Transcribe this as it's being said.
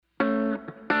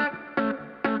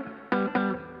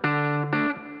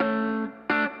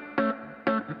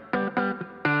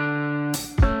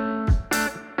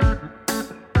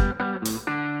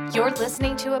You're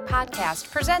listening to a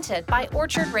podcast presented by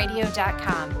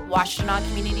OrchardRadio.com, Washtenaw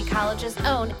Community College's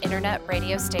own internet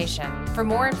radio station. For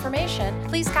more information,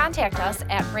 please contact us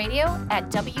at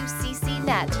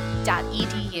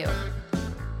radio@wccnet.edu.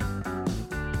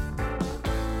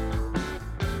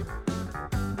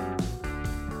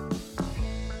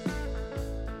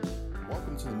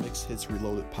 Welcome to the Mixed Hits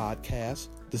Reloaded podcast.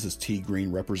 This is T.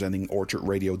 Green representing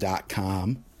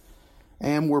OrchardRadio.com.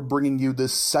 And we're bringing you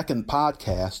this second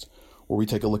podcast where we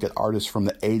take a look at artists from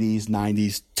the 80s,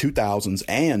 90s, 2000s,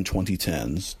 and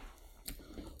 2010s.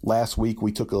 Last week,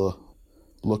 we took a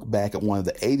look back at one of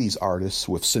the 80s artists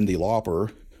with Cyndi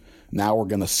Lauper. Now we're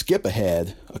going to skip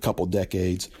ahead a couple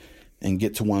decades and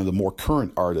get to one of the more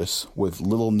current artists with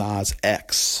Lil Nas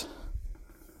X.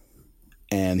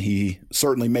 And he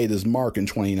certainly made his mark in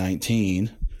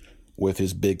 2019 with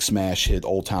his big smash hit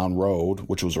Old Town Road,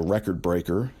 which was a record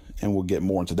breaker. And we'll get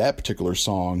more into that particular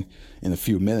song in a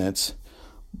few minutes.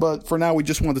 But for now, we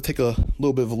just wanted to take a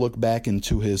little bit of a look back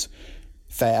into his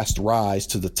fast rise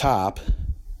to the top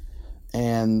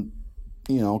and,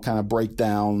 kind of break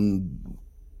down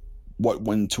what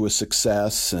went into his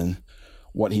success and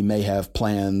what he may have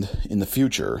planned in the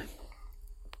future.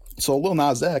 So Lil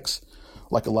Nas X,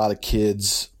 like a lot of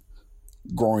kids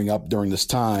growing up during this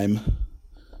time,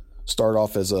 started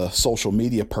off as a social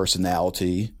media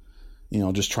personality,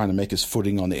 just trying to make his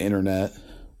footing on the internet,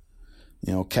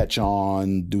 catch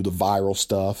on, do the viral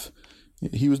stuff.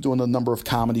 He was doing a number of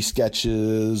comedy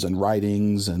sketches and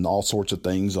writings and all sorts of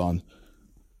things on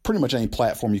pretty much any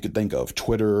platform you could think of: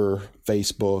 Twitter,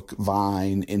 Facebook,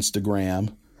 Vine,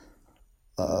 Instagram.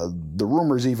 The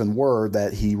rumors even were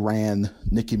that he ran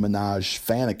Nicki Minaj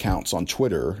fan accounts on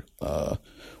Twitter,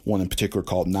 one in particular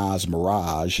called Nas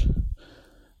Mirage.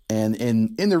 And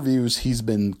in interviews, he's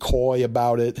been coy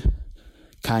about it,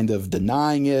 kind of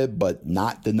denying it, but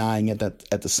not denying it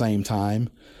at the same time.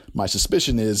 My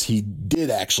suspicion is he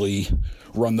did actually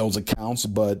run those accounts,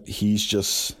 but he's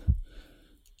just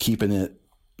keeping it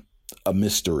a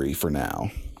mystery for now.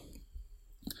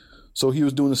 So he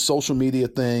was doing a social media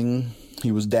thing.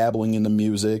 He was dabbling in the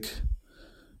music,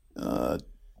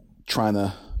 trying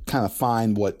to kind of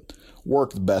find what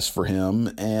worked best for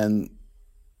him. And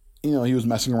he was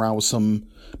messing around with some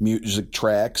music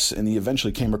tracks, and he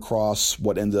eventually came across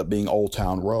what ended up being Old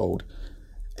Town Road.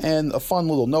 And a fun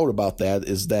little note about that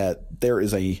is that there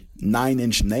is a 9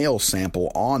 Inch Nails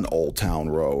sample on Old Town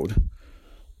Road.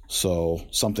 So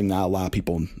something not a lot of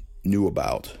people knew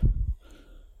about.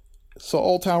 So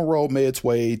Old Town Road made its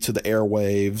way to the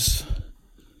airwaves,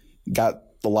 got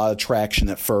a lot of traction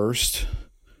at first.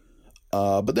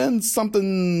 But then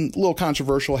something a little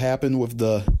controversial happened with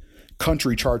the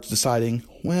country charts deciding,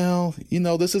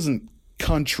 this isn't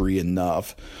country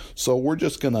enough, so we're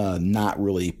just gonna not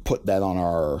really put that on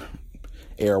our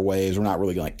airwaves. We're not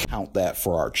really gonna count that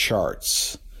for our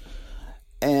charts.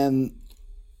 And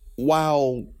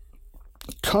while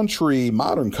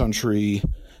modern country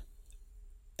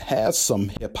has some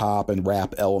hip hop and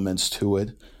rap elements to it,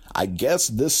 I guess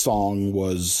this song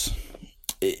was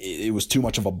too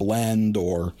much of a blend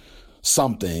or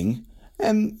something.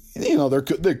 And, there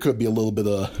could be a little bit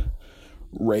of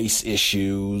race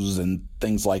issues and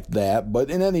things like that. But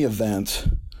in any event,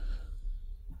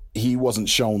 he wasn't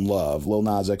shown love. Lil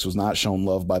Nas X was not shown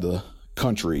love by the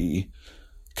country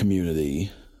community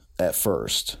at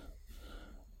first.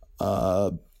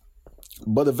 But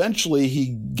eventually he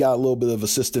got a little bit of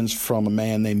assistance from a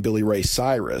man named Billy Ray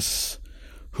Cyrus,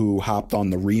 who hopped on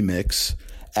the remix.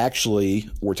 Actually,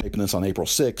 we're taping this on April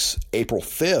 6th. April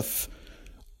 5th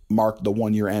marked the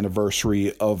 1-year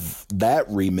anniversary of that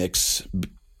remix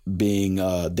being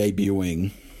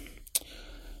debuting.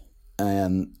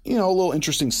 And, a little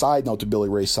interesting side note to Billy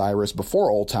Ray Cyrus: before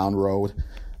Old Town Road,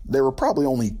 there were probably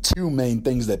only 2 main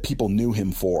things that people knew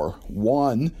him for.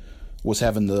 One was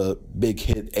having the big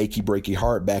hit Achy Breaky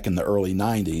Heart back in the early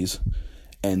 90s.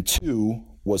 And 2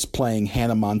 was playing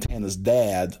Hannah Montana's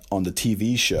dad on the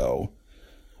TV show,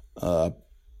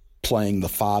 playing the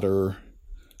fodder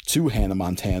to Hannah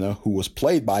Montana, who was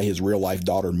played by his real-life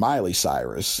daughter, Miley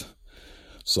Cyrus.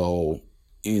 So,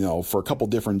 for a couple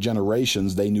different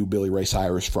generations, they knew Billy Ray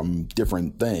Cyrus from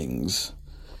different things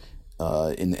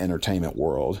in the entertainment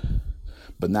world.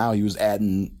 But now he was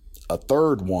adding a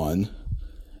third one,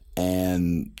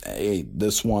 and hey,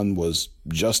 this one was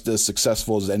just as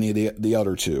successful as any of the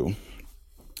other 2.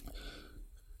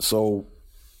 So,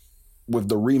 with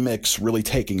the remix really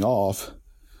taking off,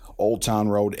 Old Town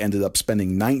Road ended up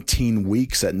spending 19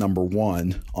 weeks at number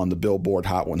 1 on the Billboard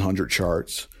Hot 100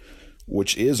 charts,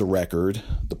 which is a record.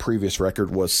 The previous record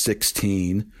was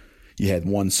 16. You had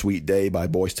One Sweet Day by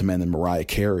Boyz II Men and Mariah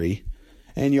Carey.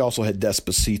 And you also had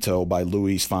Despacito by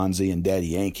Luis Fonsi and Daddy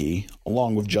Yankee,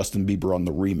 along with Justin Bieber on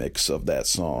the remix of that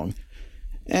song.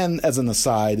 And as an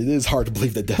aside, it is hard to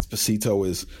believe that Despacito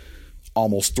is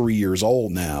almost 3 years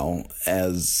old now,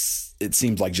 as it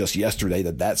seems like just yesterday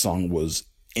that song was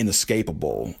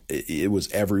inescapable. It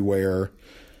was everywhere.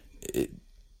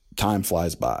 Time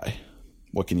flies by.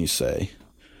 What can you say?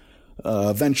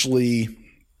 Eventually,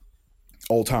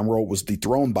 Old Town Road was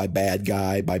dethroned by Bad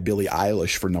Guy by Billie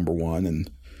Eilish for number one,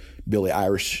 and Billie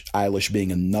Eilish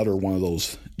being another one of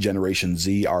those Generation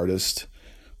Z artists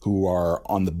who are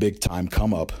on the big time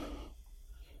come up,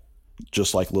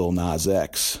 just like Lil Nas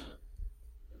X.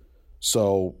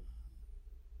 So,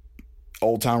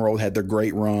 Old Town Road had their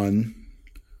great run.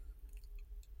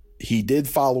 He did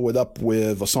follow it up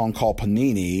with a song called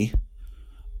Panini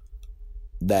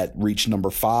that reached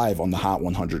number 5 on the Hot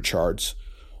 100 charts.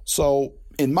 So,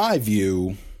 in my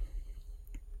view,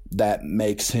 that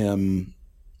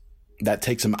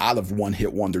takes him out of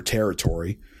one-hit wonder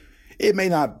territory.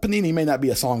 Panini may not be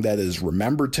a song that is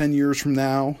remembered 10 years from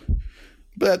now,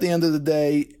 but at the end of the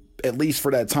day, at least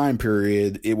for that time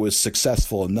period, it was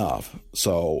successful enough.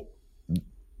 So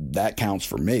that counts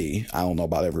for me. I don't know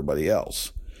about everybody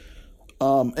else.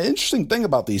 An interesting thing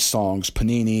about these songs,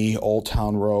 Panini, Old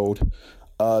Town Road,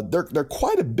 they're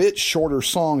quite a bit shorter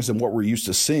songs than what we're used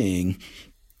to seeing.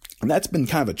 And that's been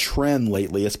kind of a trend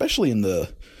lately, especially in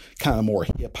the kind of more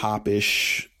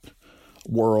hip-hop-ish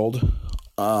world.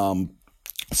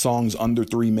 Songs under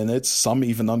 3 minutes, some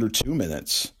even under 2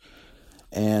 minutes.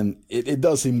 And it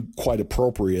does seem quite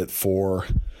appropriate for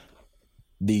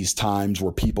these times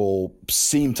where people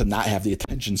seem to not have the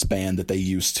attention span that they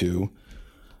used to.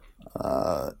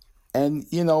 And,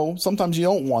 sometimes you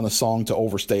don't want a song to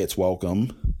overstay its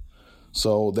welcome.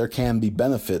 So there can be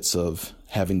benefits of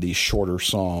having these shorter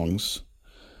songs.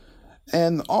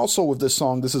 And also with this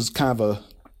song, this is kind of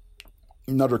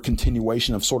another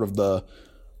continuation of sort of the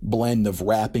blend of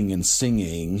rapping and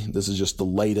singing. This is just the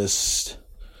latest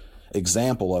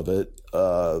example of it.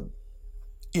 The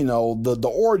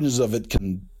origins of it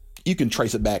you can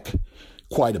trace it back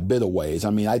quite a bit of ways. I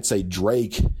mean, I'd say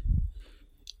Drake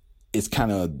is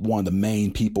kind of one of the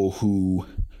main people who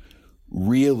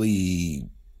really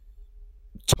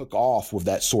took off with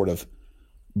that sort of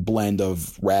blend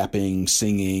of rapping,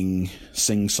 singing,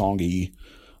 sing-songy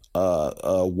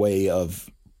way of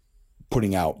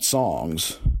putting out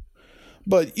songs.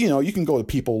 But, you can go to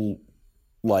people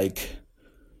like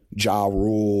Ja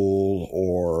Rule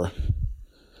or,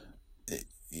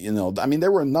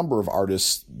 there were a number of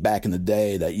artists back in the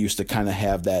day that used to kind of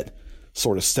have that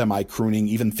sort of semi-crooning.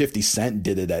 Even 50 Cent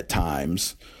did it at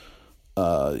times,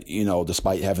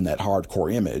 despite having that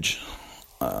hardcore image.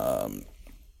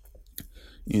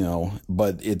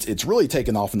 But it's really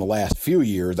taken off in the last few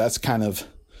years. That's kind of,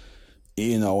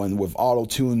 and with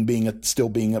auto-tune still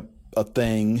being a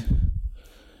thing,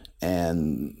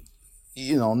 and,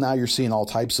 now you're seeing all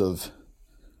types of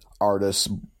artists,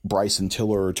 Bryson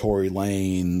Tiller, Tory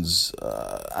Lanez,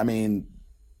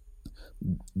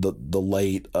 the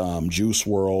late Juice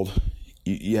WRLD.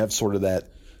 You have sort of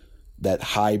that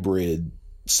hybrid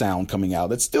sound coming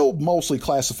out. It's still mostly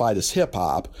classified as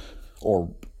hip-hop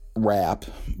or rap,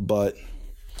 but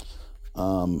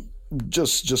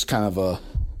just kind of a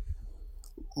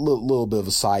little bit of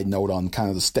a side note on kind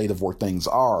of the state of where things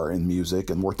are in music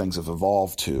and where things have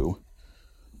evolved to.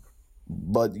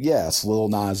 But yes, Lil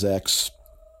Nas X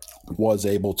was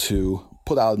able to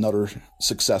put out another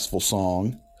successful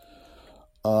song.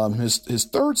 His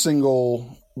third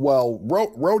single,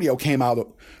 Rodeo came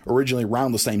out originally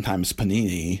around the same time as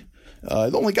Panini.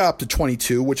 It only got up to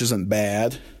 22, which isn't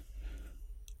bad.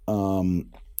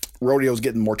 Rodeo's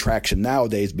getting more traction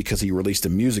nowadays because he released a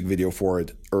music video for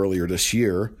it earlier this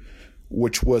year,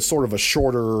 which was sort of a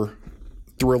shorter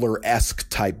Thriller-esque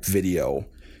type video.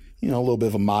 A little bit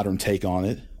of a modern take on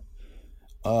it.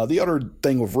 The other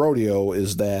thing with Rodeo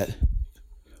is that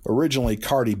originally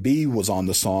Cardi B was on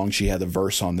the song. She had a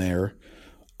verse on there.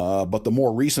 But the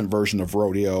more recent version of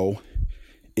Rodeo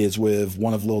is with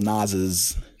one of Lil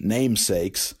Nas's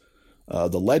namesakes,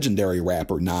 the legendary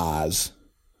rapper Nas,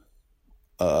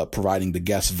 providing the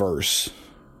guest verse.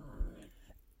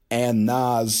 And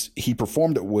Nas, he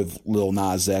performed it with Lil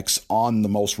Nas X on the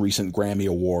most recent Grammy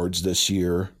Awards this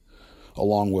year,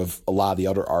 along with a lot of the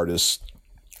other artists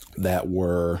that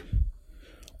were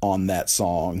on that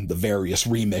song, the various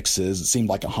remixes. It seemed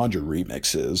like 100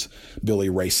 remixes. Billy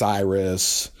Ray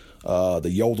Cyrus,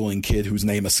 the yodeling kid whose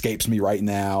name escapes me right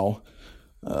now,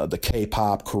 the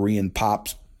K-pop, Korean pop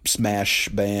smash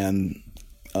band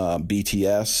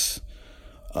BTS,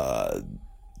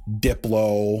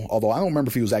 Diplo, although I don't remember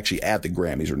if he was actually at the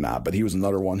Grammys or not, but he was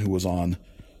another one who was on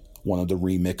one of the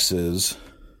remixes.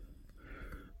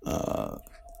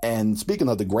 And speaking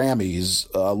of the Grammys,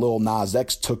 Lil Nas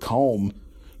X took home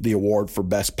the award for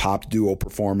Best Pop Duo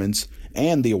Performance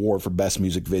and the award for Best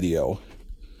Music Video.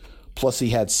 Plus, he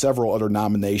had several other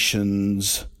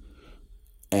nominations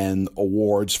and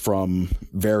awards from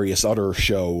various other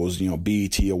shows,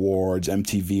 BET Awards,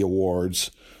 MTV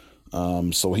Awards.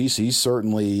 So he's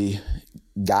certainly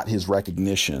got his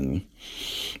recognition.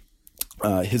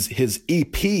 His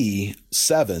EP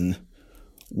 7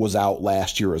 was out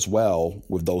last year as well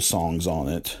with those songs on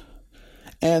it.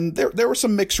 And there were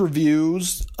some mixed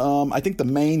reviews. I think the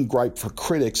main gripe for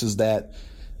critics is that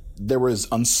there was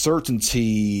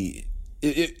uncertainty.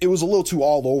 It was a little too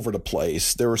all over the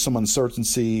place. There was some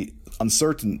uncertainty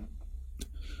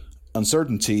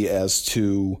as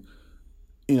to,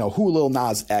 who Lil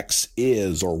Nas X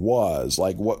is or was.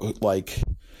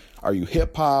 Are you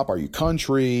hip hop? Are you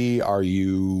country? Are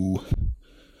you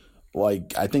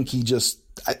I think he's just,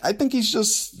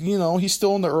 he's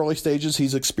still in the early stages.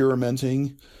 He's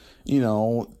experimenting.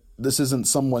 This isn't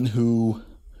someone who,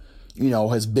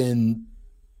 has been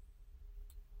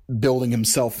building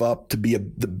himself up to be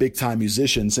the big time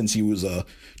musician since he was a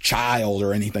child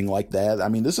or anything like that. I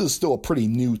mean, this is still a pretty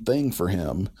new thing for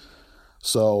him.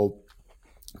 So,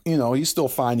 he's still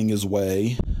finding his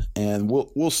way, and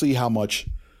we'll see how much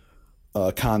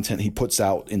content he puts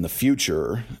out in the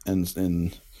future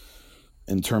and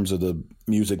in terms of the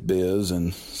music biz,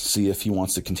 and see if he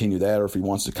wants to continue that or if he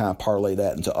wants to kind of parlay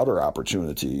that into other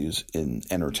opportunities in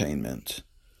entertainment.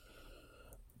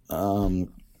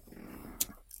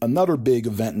 Another big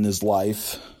event in his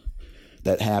life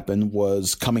that happened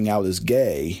was coming out as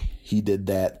gay. He did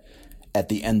that at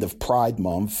the end of Pride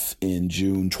Month in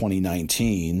June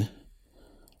 2019.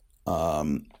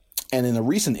 And in a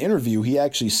recent interview, he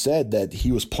actually said that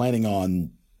he was planning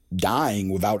on dying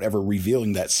without ever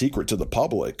revealing that secret to the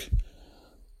public.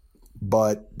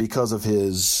 But because of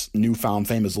his newfound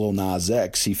fame as Lil Nas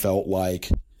X, he felt like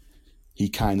he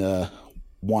kind of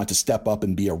wanted to step up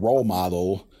and be a role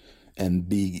model and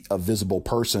be a visible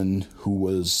person who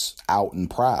was out and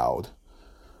proud.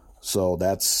 So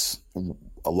that's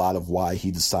a lot of why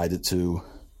he decided to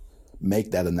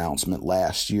make that announcement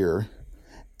last year.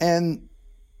 And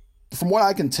from what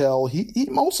I can tell, he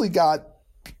mostly got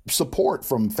support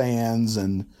from fans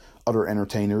and other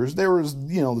entertainers. There was,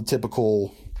 the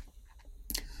typical,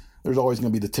 there's always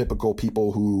going to be the typical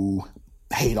people who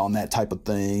hate on that type of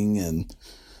thing and,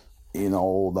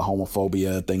 the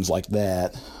homophobia, things like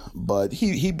that. But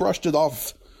he brushed it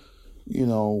off,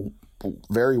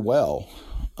 very well.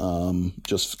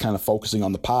 Just kind of focusing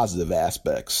on the positive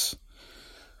aspects.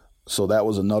 So that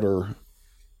was another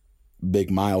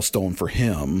big milestone for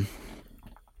him.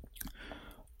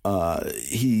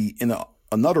 He, in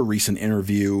another recent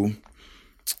interview,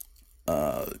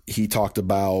 he talked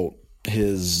about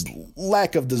his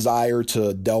lack of desire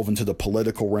to delve into the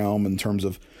political realm in terms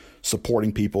of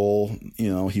supporting people.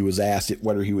 He was asked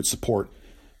whether he would support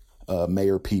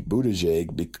Mayor Pete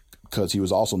Buttigieg because he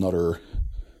was also another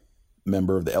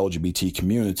member of the LGBT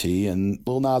community. And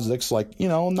Lil Nas X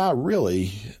not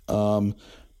really.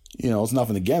 It's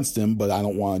nothing against him, but I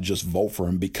don't want to just vote for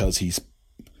him because he's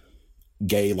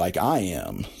gay like I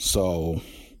am. So,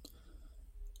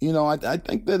 I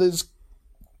think that is,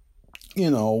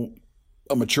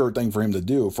 a mature thing for him to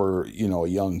do for, a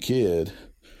young kid.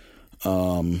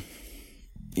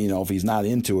 If he's not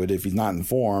into it, if he's not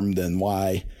informed, then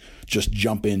why just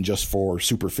jump in just for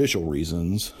superficial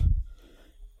reasons?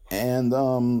 And,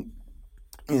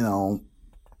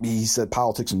 he said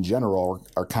politics in general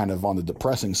are kind of on the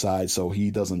depressing side, so he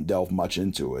doesn't delve much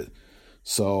into it.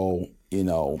 So,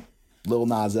 Lil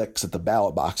Nas X at the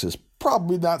ballot box is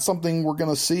probably not something we're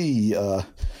going to see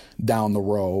down the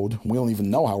road. We don't even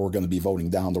know how we're going to be voting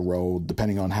down the road,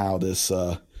 depending on how this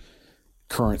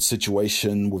current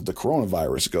situation with the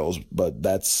coronavirus goes. But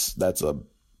that's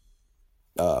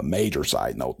a major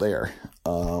side note there.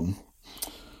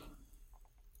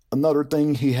 Another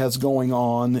thing he has going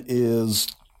on is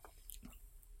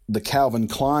the Calvin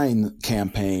Klein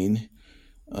campaign.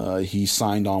 He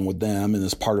signed on with them and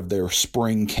is part of their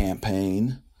spring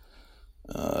campaign.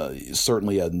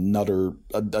 Certainly a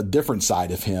different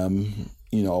side of him,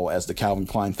 as the Calvin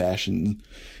Klein fashion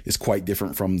is quite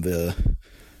different from the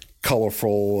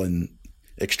colorful and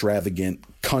extravagant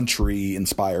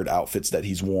country-inspired outfits that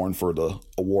he's worn for the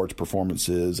awards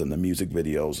performances and the music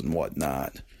videos and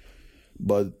whatnot.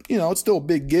 But, it's still a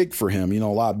big gig for him.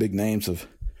 A lot of big names have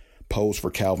posed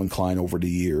for Calvin Klein over the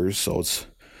years, so it's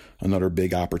another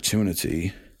big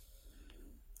opportunity.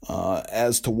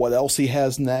 As to what else he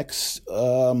has next,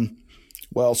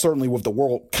 well, certainly with the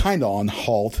world kind of on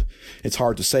halt, it's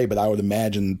hard to say, but I would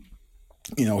imagine,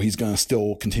 he's going to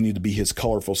still continue to be his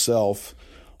colorful self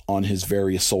on his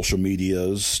various social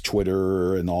medias,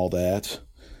 Twitter and all that.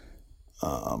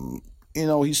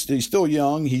 He's still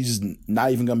young. He's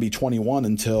not even going to be 21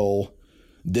 until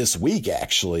this week,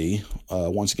 actually.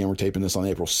 Once again, we're taping this on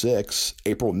April 6th.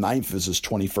 April 9th is his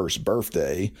 21st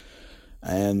birthday.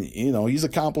 And, he's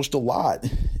accomplished a lot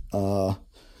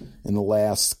in the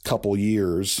last couple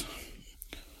years.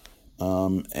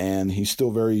 And he's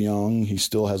still very young. He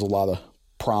still has a lot of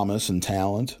promise and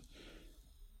talent.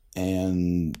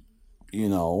 And,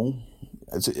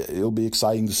 it'll be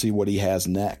exciting to see what he has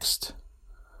next.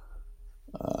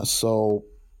 So,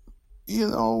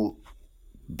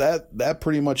 that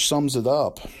pretty much sums it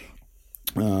up.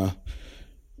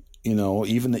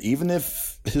 Even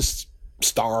if his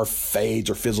star fades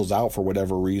or fizzles out for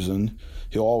whatever reason,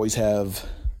 he'll always have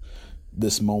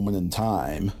this moment in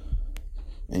time,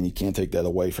 and you can't take that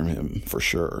away from him for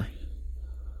sure.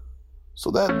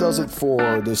 So that does it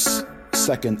for this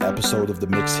second episode of the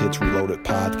Mixed Hits Reloaded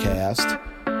podcast.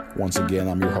 Once again,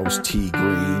 I'm your host, T.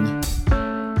 Green.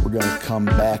 We're going to come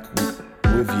back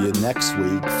with you next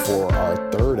week for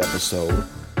our third episode.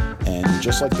 And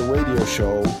just like the radio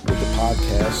show, with the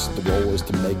podcast, the goal is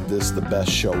to make this the best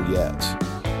show yet.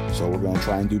 So we're going to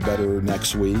try and do better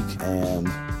next week, and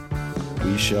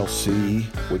we shall see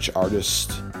which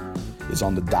artist is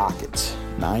on the docket.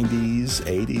 90s,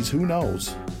 80s, who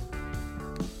knows?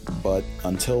 But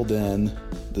until then,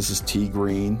 this is T.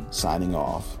 Green signing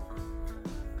off.